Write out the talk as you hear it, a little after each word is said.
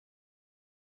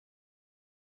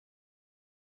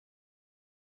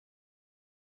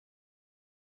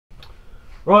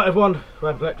Right everyone,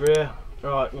 WeaponCollector here.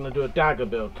 Right, I'm going to do a dagger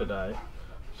build today.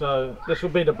 So this will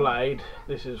be the blade.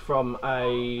 This is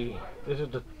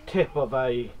the tip of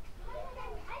a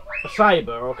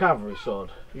sabre or a cavalry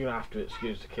sword. You're going to have to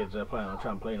excuse the kids, they're playing on a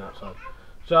trampoline outside.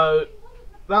 So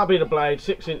that'll be the blade,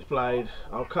 6-inch blade.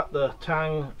 I'll cut the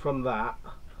tang from that,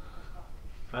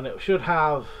 and it should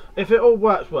have, if it all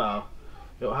works well,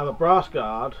 it will have a brass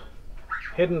guard,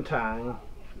 hidden tang,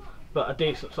 but a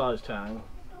decent sized tang,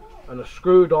 and a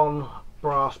screwed on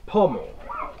brass pommel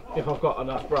if I've got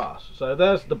enough brass. So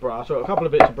there's the brass, or a couple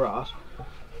of bits of brass,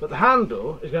 but the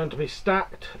handle is going to be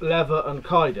stacked leather and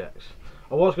kydex.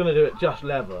 I was going to do it just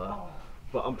leather,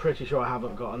 but I'm pretty sure I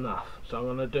haven't got enough, so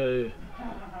I'm going to do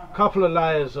a couple of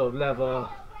layers of leather,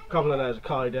 a couple of layers of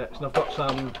kydex, and I've got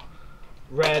some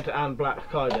red and black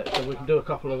kydex, so we can do a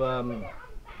couple of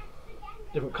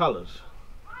different colours.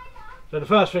 So the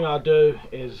first thing I'll do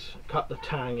is cut the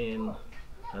tang in,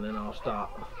 and then I'll start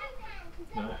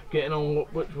getting on,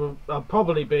 which will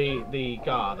probably be the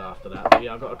guard after that. But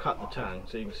yeah, I've got to cut the tang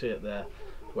so you can see it there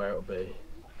where it'll be.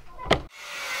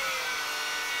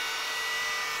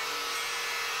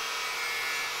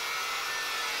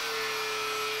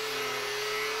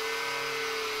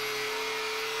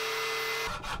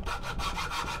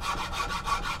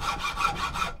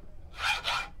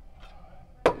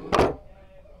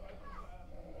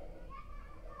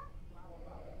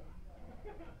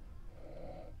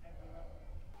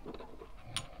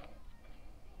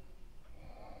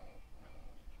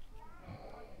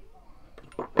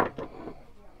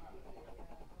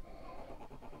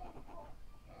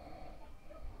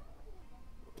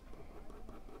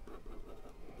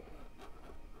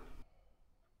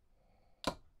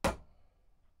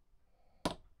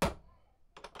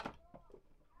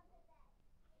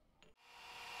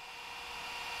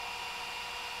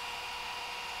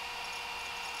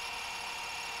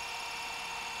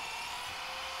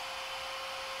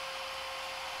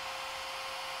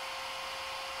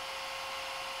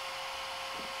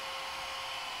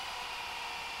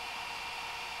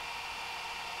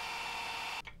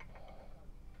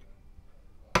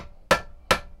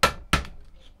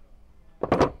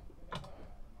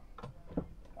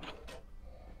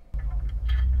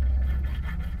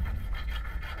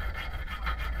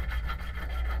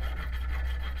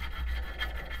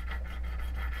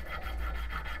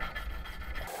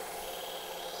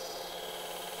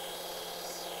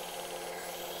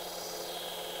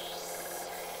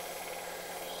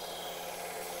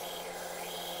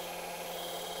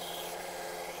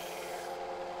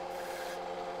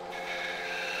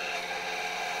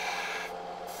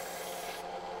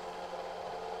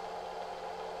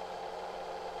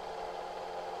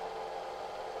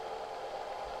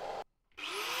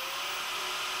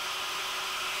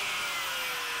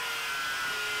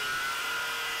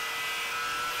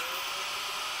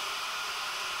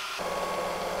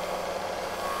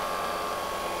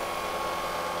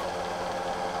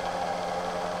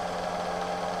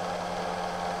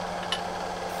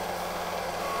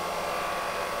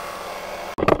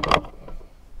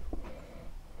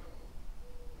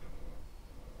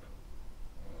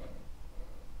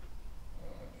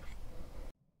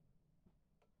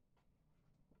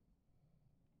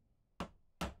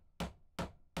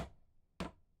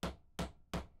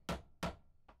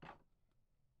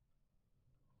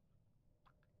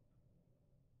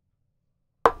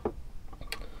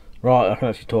 Right, I can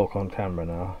actually talk on camera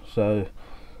now. So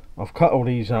I've cut all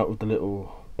these out with the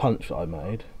little punch that I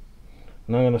made,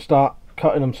 and I'm going to start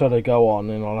cutting them so they go on,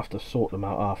 and I'll have to sort them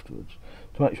out afterwards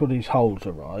to make sure these holes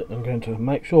are right. I'm going to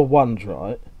make sure one's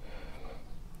right,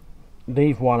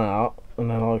 leave one out, and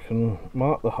then I can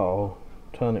mark the hole,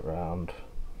 turn it round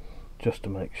just to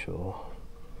make sure.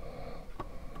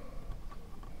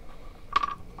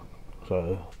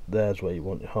 So there's where you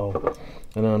want your hole,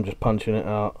 and then I'm just punching it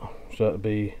out so it'll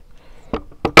be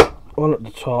one at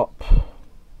the top,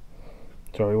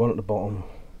 sorry, one at the bottom,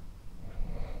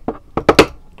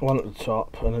 one at the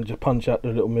top, and then just punch out the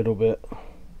little middle bit.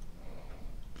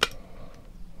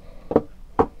 And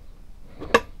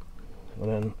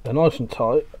then they're nice and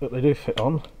tight, but they do fit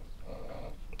on.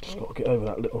 Just got to get over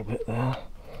that little bit there.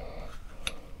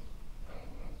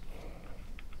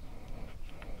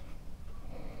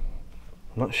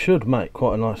 And that should make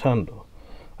quite a nice handle.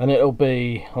 And it'll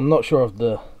be, I'm not sure of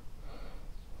the,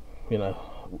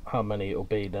 how many it'll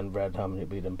be then red, how many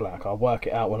it'll be then black. I'll work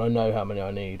it out when I know how many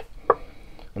I need,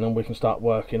 and then we can start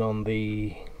working on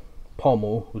the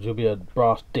pommel, which will be a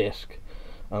brass disc,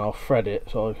 and I'll thread it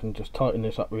so I can just tighten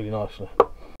this up really nicely.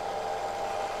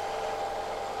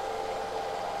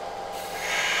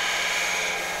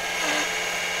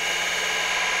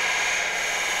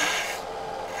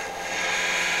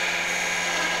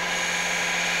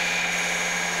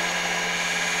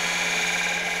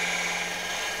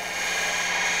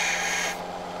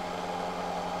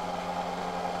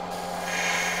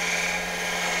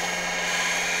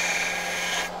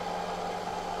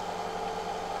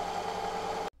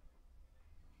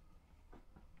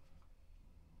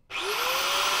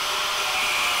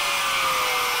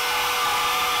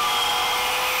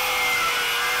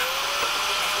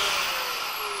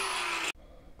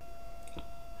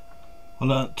 I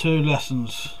learnt 2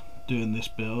 lessons doing this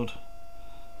build,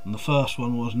 and the first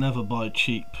one was never buy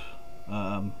cheap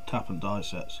tap and die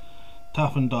sets.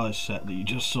 Tap and die set that you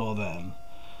just saw then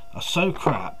are so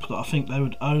crap that I think they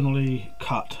would only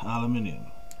cut aluminium.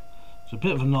 It's a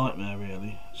bit of a nightmare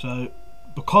really. So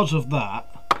because of that,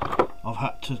 I've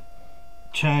had to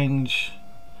change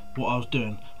what I was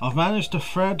doing. I've managed to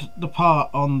thread the part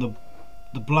on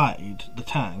the blade, the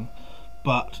tang,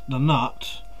 but the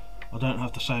nut I don't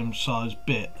have the same size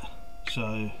bit,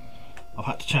 so I've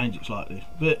had to change it slightly,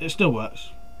 but it still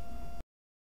works.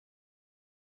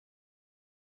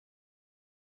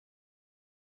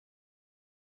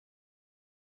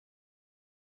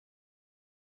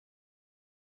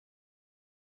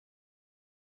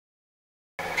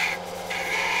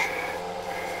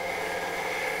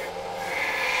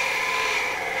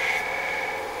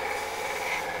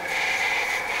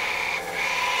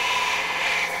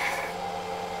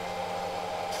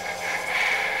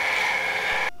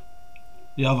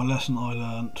 The other lesson I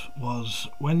learnt was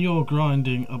when you're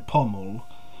grinding a pommel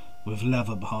with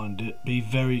leather behind it, be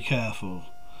very careful,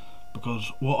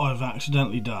 because what I've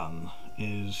accidentally done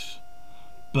is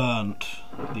burnt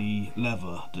the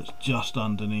leather that's just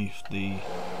underneath the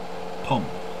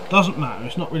pommel. Doesn't matter,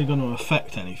 it's not really going to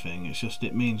affect anything, it's just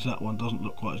it means that one doesn't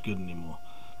look quite as good anymore.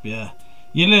 But yeah,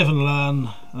 you live and learn,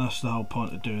 and that's the whole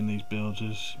point of doing these builds,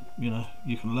 is, you know,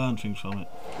 you can learn things from it.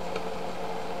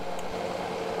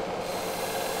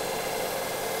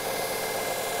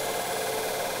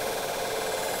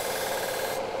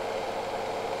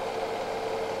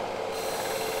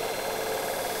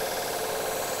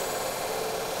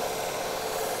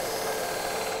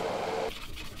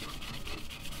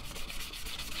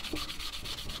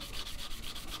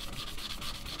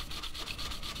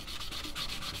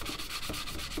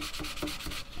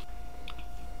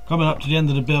 Coming up to the end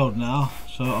of the build now,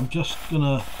 so I'm just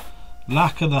gonna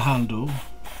lacquer the handle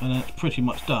and it's pretty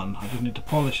much done. I just need to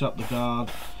polish up the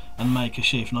guard and make a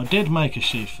sheath, and I did make a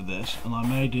sheath for this, and I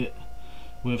made it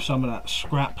with some of that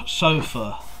scrap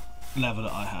sofa leather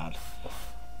that I had.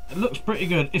 It looks pretty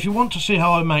good. If you want to see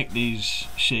how I make these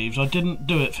sheaths, I didn't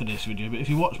do it for this video, but if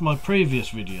you watch my previous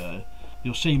video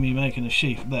you'll see me making a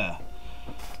sheath there.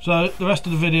 So the rest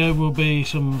of the video will be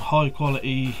some high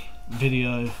quality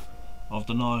video of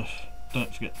the knife.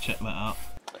 Don't forget to check that out.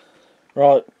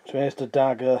 Right, so here's the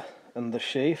dagger and the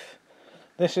sheath.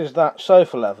 This is that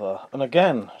sofa leather, and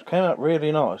again, it came out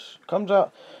really nice. It comes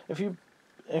out, if you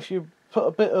put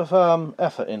a bit of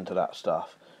effort into that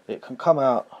stuff, it can come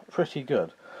out pretty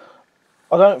good.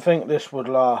 I don't think this would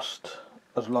last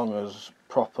as long as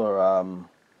proper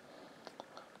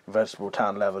vegetable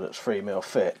tan leather that's 3mm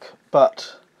thick,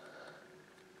 but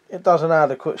it does an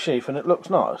adequate sheath and it looks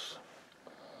nice.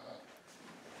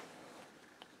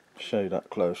 Show you that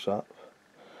close up.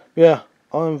 Yeah,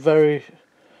 I'm very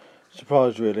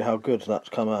surprised really how good that's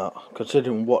come out,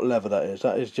 considering what leather that is.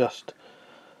 That is just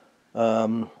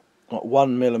like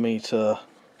 1mm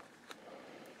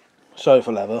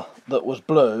sofa leather that was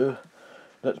blue,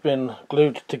 that's been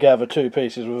glued together 2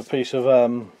 pieces with a piece of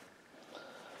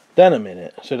denim in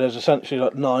it. So there's essentially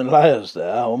like 9 layers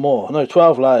there, or more. No,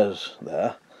 12 layers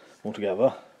there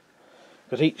altogether,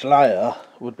 because each layer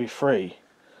would be 3.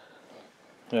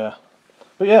 Yeah,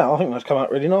 but yeah, I think that's come out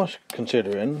really nice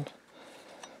considering.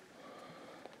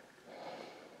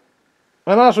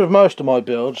 And as with most of my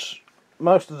builds,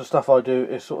 most of the stuff I do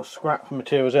is sort of scrap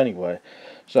materials anyway,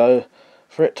 so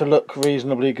for it to look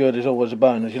reasonably good is always a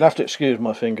bonus. You'll have to excuse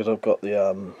my fingers, I've got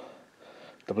the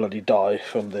bloody dye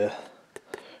from the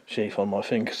sheath on my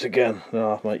fingers again.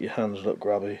 That'll make your hands look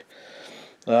grubby.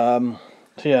 So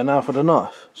yeah, now for the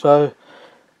knife. So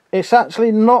it's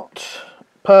actually not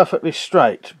perfectly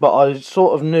straight, but I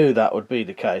sort of knew that would be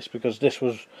the case because this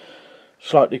was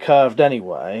slightly curved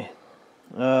anyway.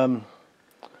 Yeah,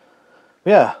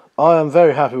 I am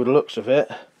very happy with the looks of it.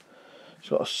 It's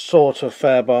got a sort of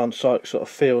Fairbairn sight sort of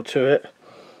feel to it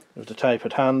with the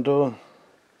tapered handle.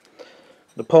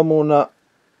 The pommel nut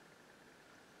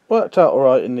worked out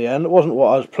alright in the end. It wasn't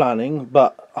what I was planning,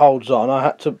 but holds on. I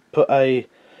had to put a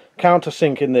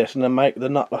countersink in this and then make the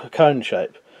nut like a cone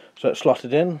shape, so it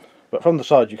slotted in, but from the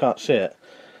side you can't see it.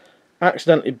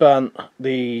 Accidentally burnt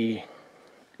the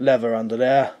leather under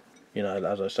there, you know,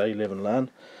 as I say, live and learn.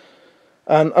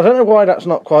 And I don't know why that's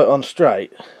not quite on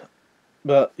straight,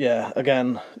 but yeah,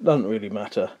 again, doesn't really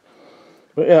matter.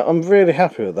 But yeah, I'm really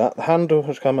happy with that. The handle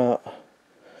has come out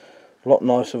a lot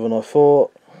nicer than I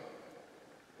thought.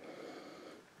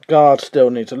 Guard still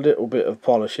needs a little bit of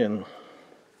polishing.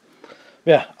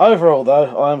 Yeah, overall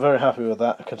though, I am very happy with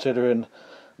that, considering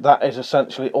that is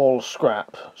essentially all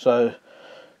scrap. So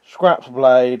scrap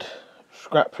blade,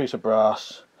 scrap piece of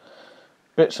brass,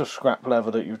 bits of scrap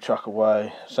leather that you chuck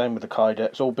away, same with the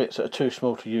kydex, all bits that are too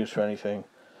small to use for anything.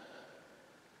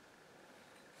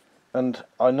 And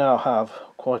I now have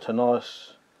quite a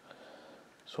nice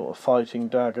sort of fighting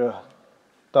dagger,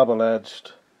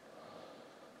 double-edged,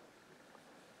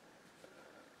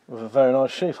 with a very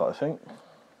nice sheath, I think.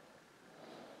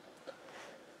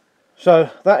 So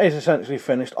that is essentially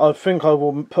finished. I think I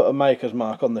will put a maker's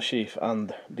mark on the sheath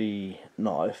and the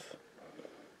knife,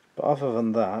 but other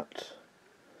than that,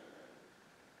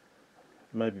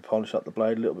 maybe polish up the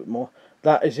blade a little bit more.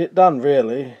 That is it done,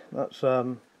 really. That's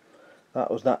that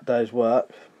was that day's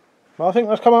work. But I think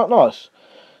that's come out nice.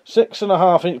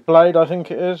 6.5 inch blade, I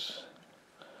think it is.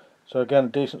 So again, a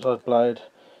decent sized blade.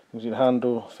 You can see the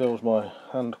handle fills my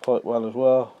hand quite well as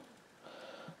well.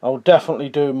 I will definitely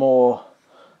do more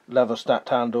leather stacked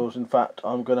handles. In fact,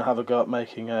 I'm going to have a go at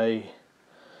making a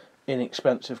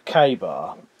inexpensive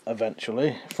K-bar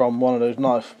eventually from one of those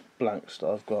knife blanks that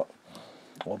I've got,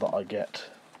 or that I get.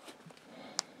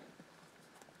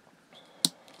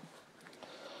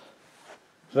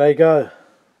 So there you go.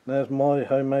 There's my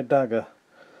homemade dagger.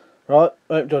 Right,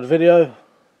 I hope you enjoyed the video.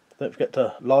 Don't forget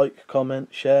to like, comment,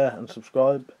 share and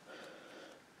subscribe.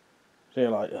 See you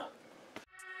later.